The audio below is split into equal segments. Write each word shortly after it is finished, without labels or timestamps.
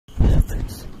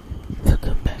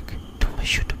my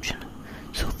YouTube channel.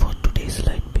 So for today's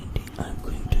light painting, I'm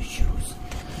going to use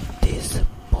these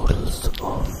bottles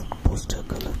of poster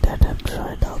color that I've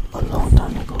tried out a long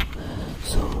time ago.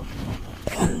 So,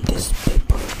 and this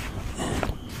paper,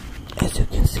 and as you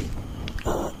can see,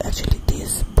 actually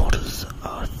these bottles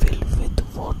are filled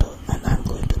with water, and I'm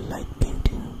going to light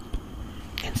painting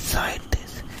inside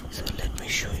this. So let me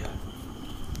show you.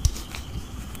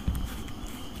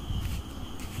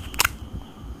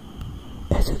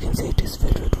 As you can see, it is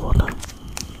filled with water.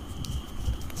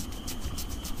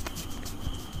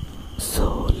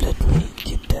 So let me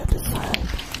keep that aside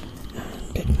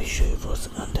and let me show you what's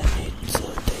underneath. So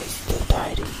there's the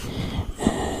diary,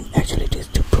 and actually it is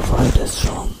to provide a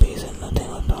strong base and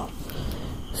nothing at all.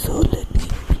 So let me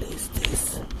place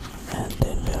this, and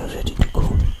then we are ready to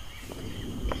go.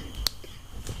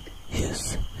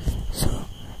 Yes, so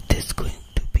this is going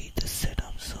to be the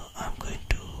setup. So I'm going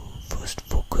to first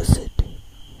focus it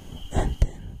and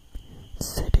then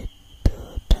set it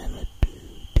the timer to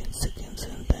 10 seconds,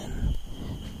 and then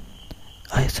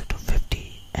ISO to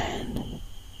 50 and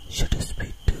shutter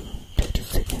speed to 30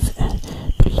 seconds. And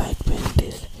to light paint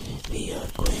this, we are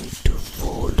going to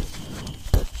fold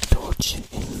the torch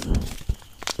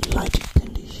in lighted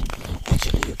condition.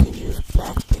 Actually you can use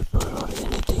black paper or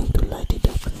anything to light it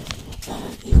up,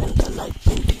 and even the light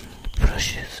painting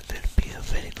brushes will be a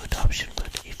very good option.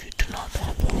 But if you do not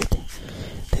have anything,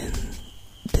 then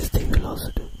this thing will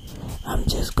also do. I'm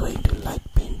just going to light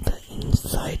paint the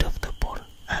inside of the bottle.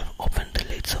 I've opened the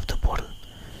lids of the bottle,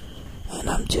 and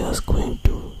I'm just going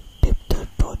to dip the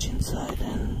torch inside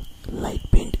and light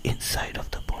paint inside of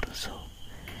the bottle. So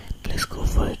let's go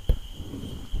for it.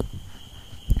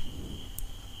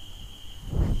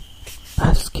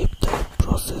 I've skipped the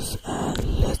process,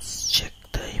 and let's check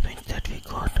the image that we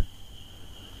got.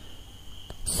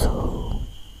 So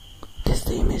this is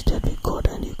the image that we got,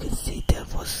 and you can see there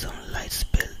was some light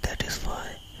spill. That is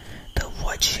why the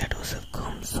white shadows have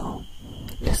come. So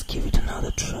let's give it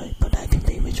another try, but I think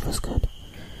the image was good.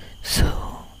 So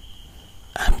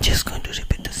I'm just going to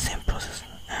repeat the same process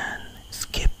and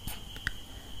skip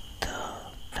the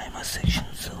timer section.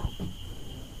 So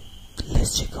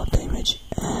let's check out the image,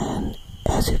 and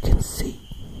as you can see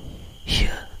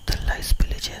here, the light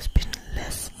spillage has been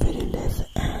less, very less,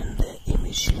 and the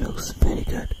image looks very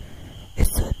good.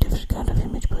 It's a different kind of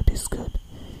image, but it's good.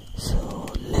 So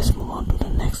let's move on to the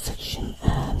next section,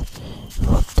 and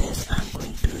for this I'm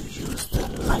going to use the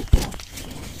lighter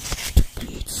to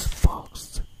create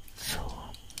sparks. So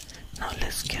now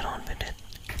let's get on with it.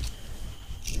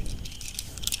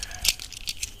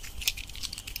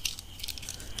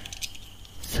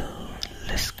 So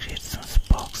let's create some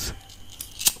sparks.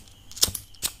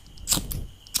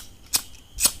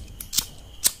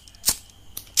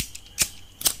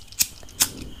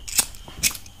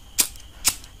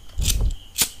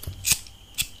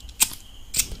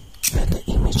 When the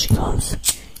image comes,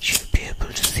 you'll be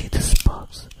able to see the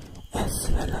sparks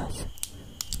as well as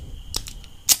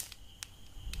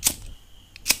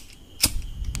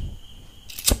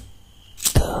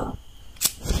the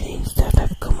flames that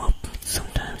have come up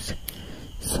sometimes.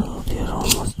 So we are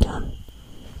almost done.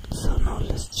 So now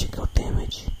let's check out the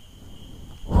image.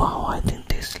 Wow, I think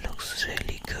this looks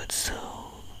really good. So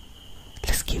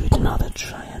let's give it another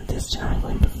try, and this time I'm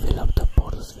going to fill up the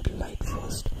bottles with light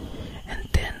first, and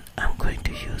then I'm going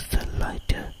to use the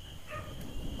lighter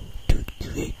to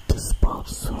create the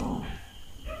sparks. So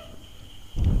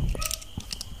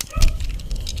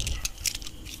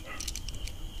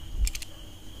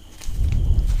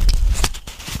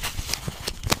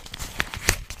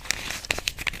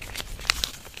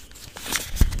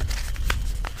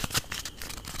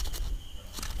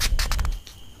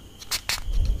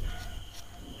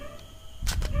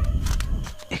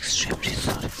extremely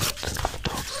sorry for the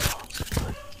dog sounds,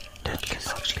 but that is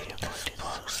actually the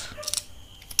sparks.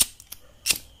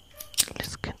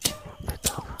 Let's continue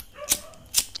with our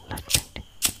light painting.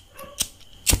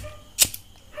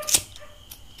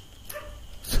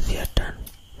 So we are done.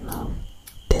 Now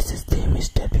this is the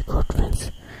image that we got,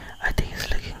 friends. I think it's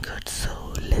looking good.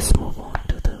 So let's move on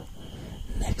to the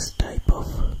next type of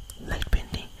light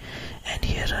painting, and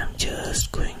here I'm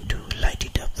just going to light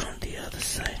it up from the other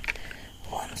side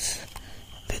once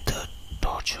with a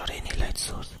torch or any light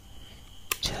source.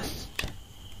 Just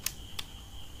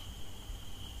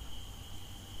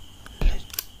let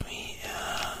me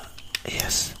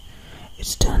yes,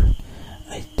 it's done.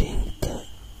 I think that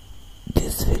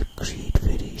this will create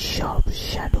very sharp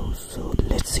shadows. So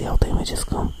let's see how the images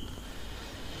come.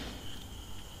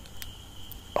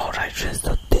 Alright friends,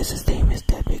 so this is the image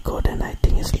that we got, and I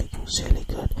think it's looking really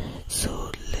good.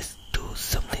 So let's do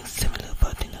something similar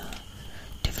but in a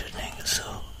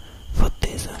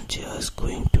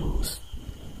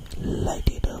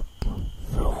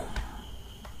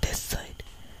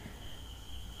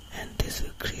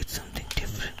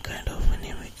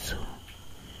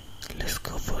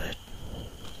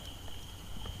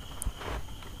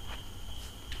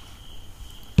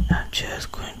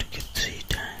just going to give 3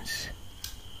 times,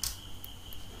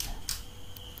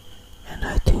 and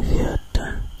I think we are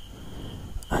done.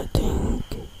 I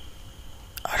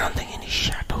don't think any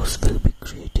shadows will be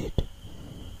created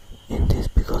in this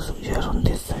because we are on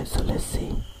this side. So let's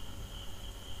see.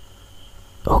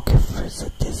 Okay friends,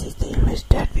 so this is the image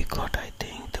that we got. I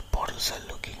think the bottles are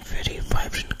looking very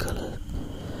vibrant color.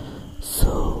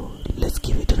 So let's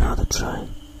give it another try.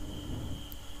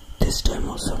 This time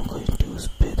also I'm going to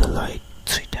spray the light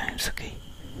 3 times, okay?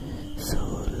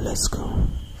 So let's go.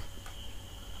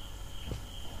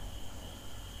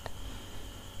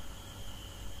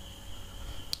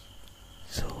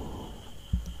 So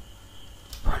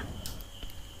 1,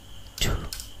 2,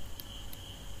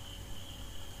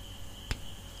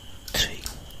 3.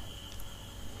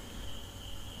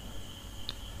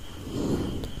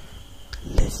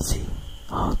 Let's see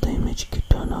how the image could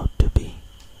turn out to be.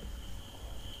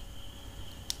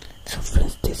 So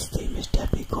friends, this is the image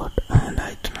that we got, and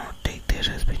I do not think there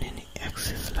has been any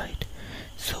excess light.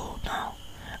 So now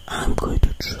I'm going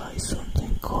to try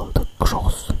something called the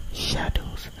cross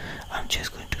shadows. I'm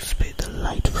just going to spray the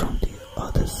light from the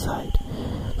other side,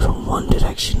 from one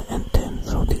direction and then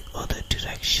from the other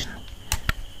direction.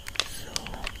 So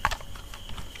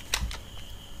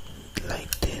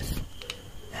like this,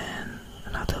 and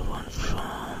another one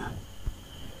from,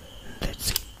 let's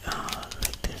see,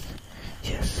 like this.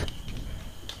 Yes.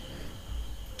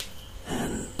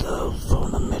 And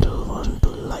from the middle one to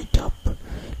light up.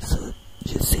 So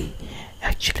you see,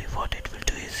 actually what it will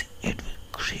do is it will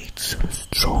create some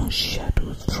strong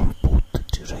shadows from both the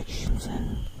directions,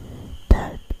 and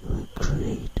that will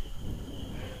create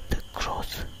the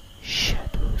cross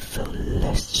shadows. So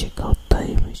let's check out the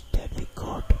image that we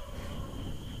got.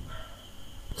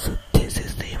 So this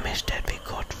is the image that we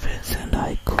got, friends, and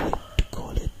I like to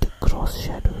call it the cross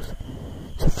shadows.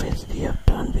 So friends, we have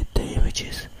done with the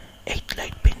images 8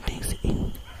 light paintings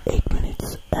in 8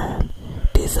 minutes, and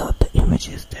these are the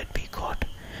images that we got.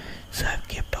 So I've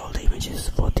kept all the images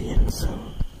for the end, so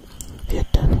we are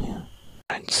done here.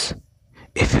 Friends,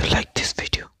 if you like this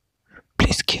video,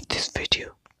 please give this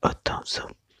video a thumbs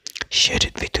up, share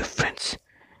it with your friends,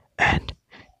 and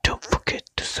don't forget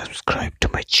to subscribe to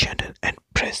my channel and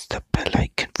press the bell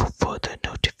icon for further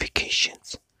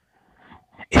notifications.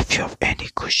 If you have any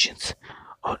questions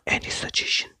or any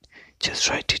suggestion, just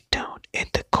write it down in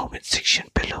the comment section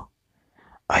below.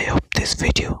 I hope this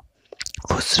video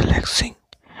was relaxing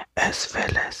as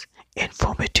well as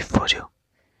informative for you.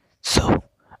 So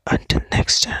until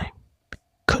next time.